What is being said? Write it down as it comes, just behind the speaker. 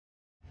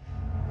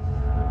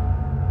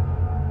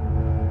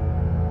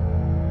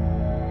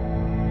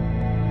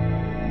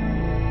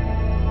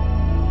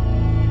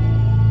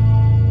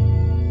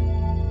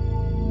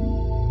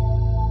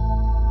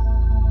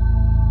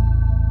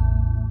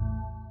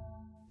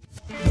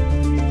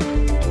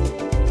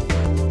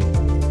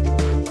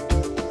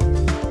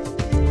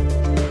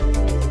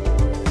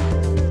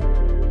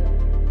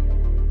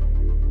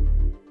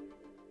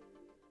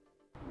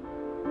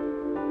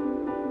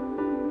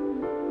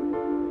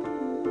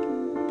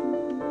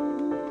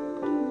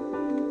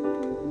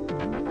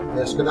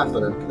Yes, good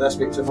afternoon. Can I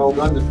speak to Paul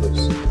Brandon,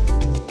 please?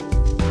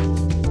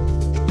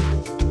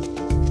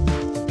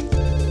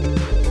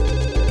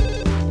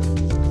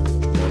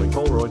 Morning,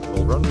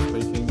 Paul Brandon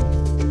speaking.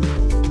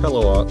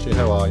 Hello Archie,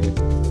 how are you?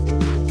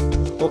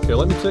 Okay,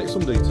 let me take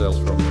some details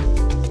from you.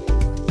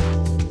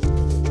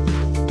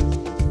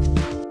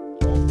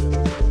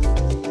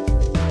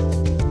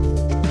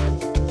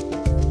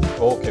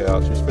 Okay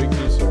Archie, speak to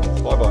you soon.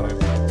 Bye bye now.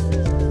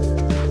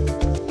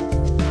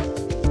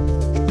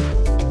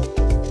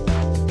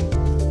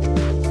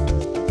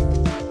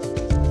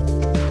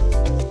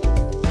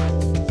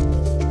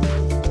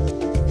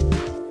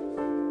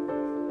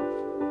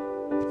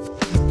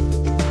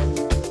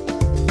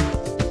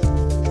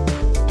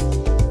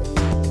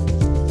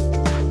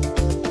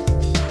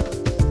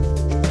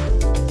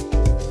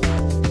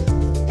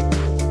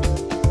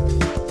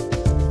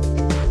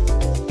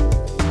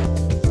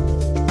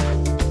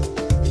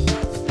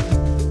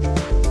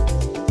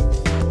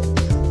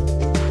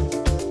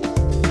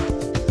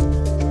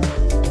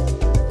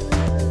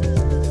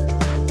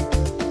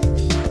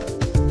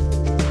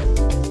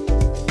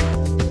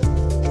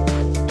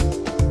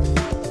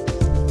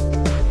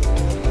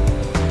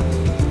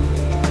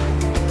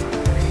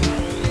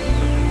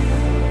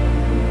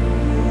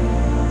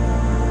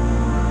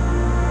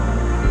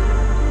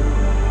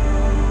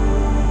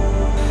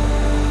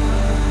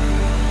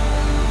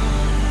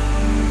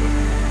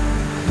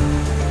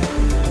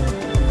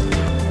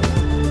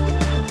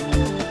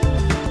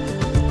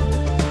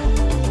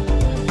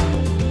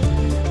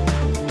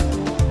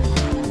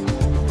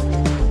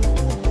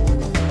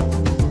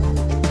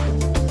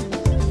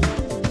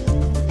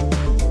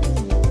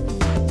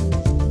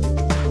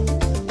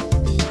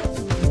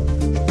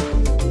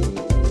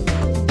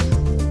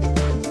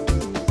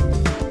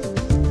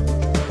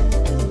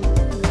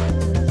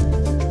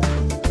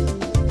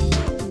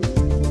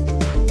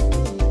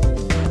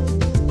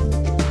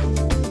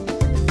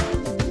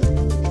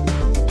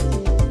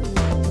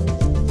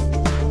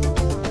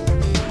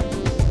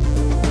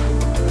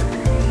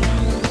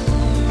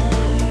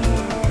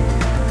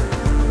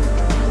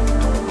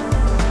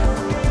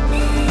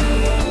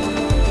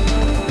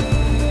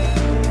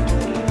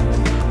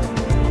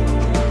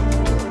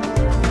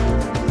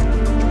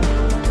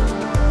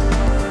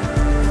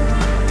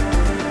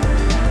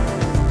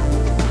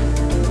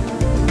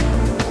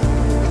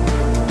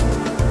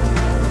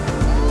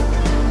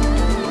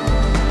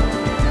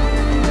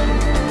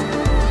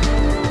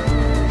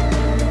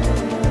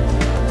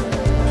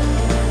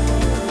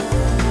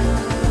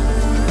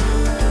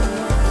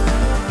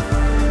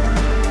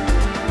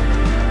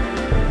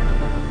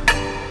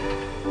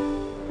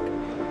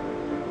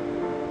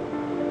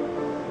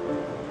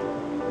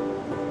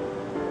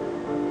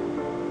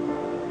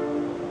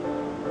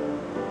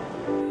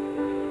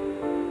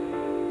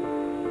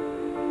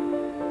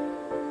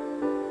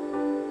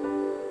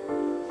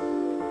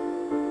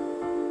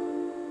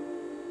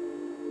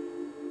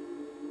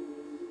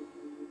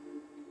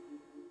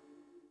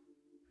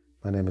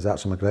 My name is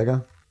Archie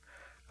McGregor.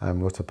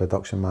 I'm rotor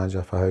production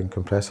manager for Howden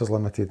Compressors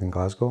Limited in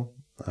Glasgow.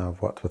 I've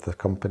worked with the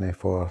company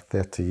for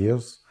 30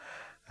 years,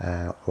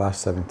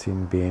 last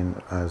 17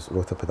 being as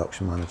rotor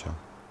production manager.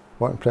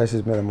 What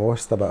impresses me the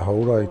most about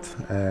Holroyd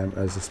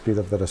is the speed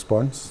of the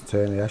response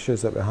to any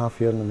issues that we have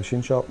here in the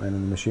machine shop and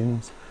in the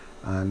machines,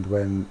 and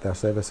when their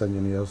service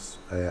engineers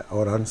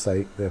are on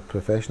site, the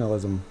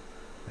professionalism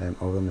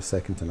of them is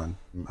second to none.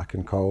 I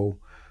can call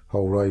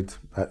Holroyd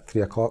at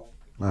 3 o'clock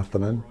in the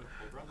afternoon.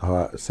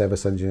 Our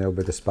service engineer will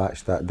be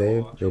dispatched that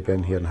day. They'll be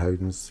in here in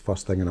Howden's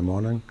first thing in the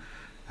morning,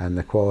 and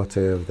the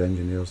quality of the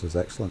engineers is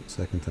excellent,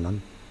 second to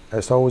none.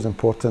 It's always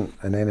important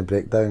in any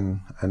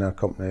breakdown in our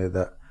company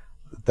that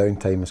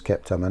downtime is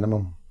kept to a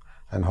minimum,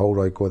 and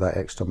Holroyd go that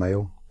extra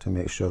mile to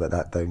make sure that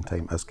that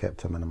downtime is kept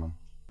to a minimum.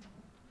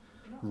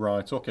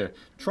 Right, okay.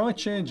 Try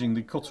changing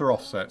the cutter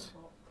offset.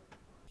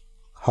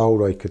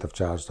 Holroyd could have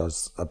charged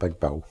us a big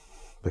bill,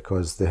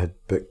 because they had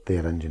booked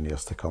their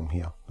engineers to come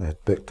here. They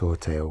had booked the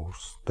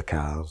hotels, the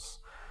cars,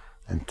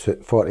 and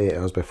 48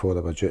 hours before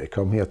they were due to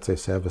come here to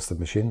service the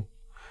machine,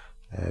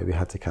 we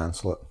had to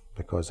cancel it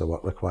because of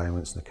work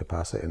requirements and the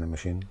capacity in the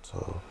machine.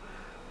 So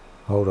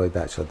Holroyd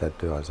actually did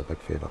do us a big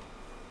favour.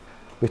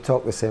 We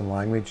talk the same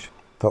language,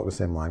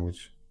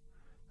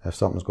 If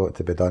something's got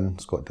to be done,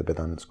 it's got to be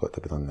done, it's got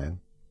to be done then.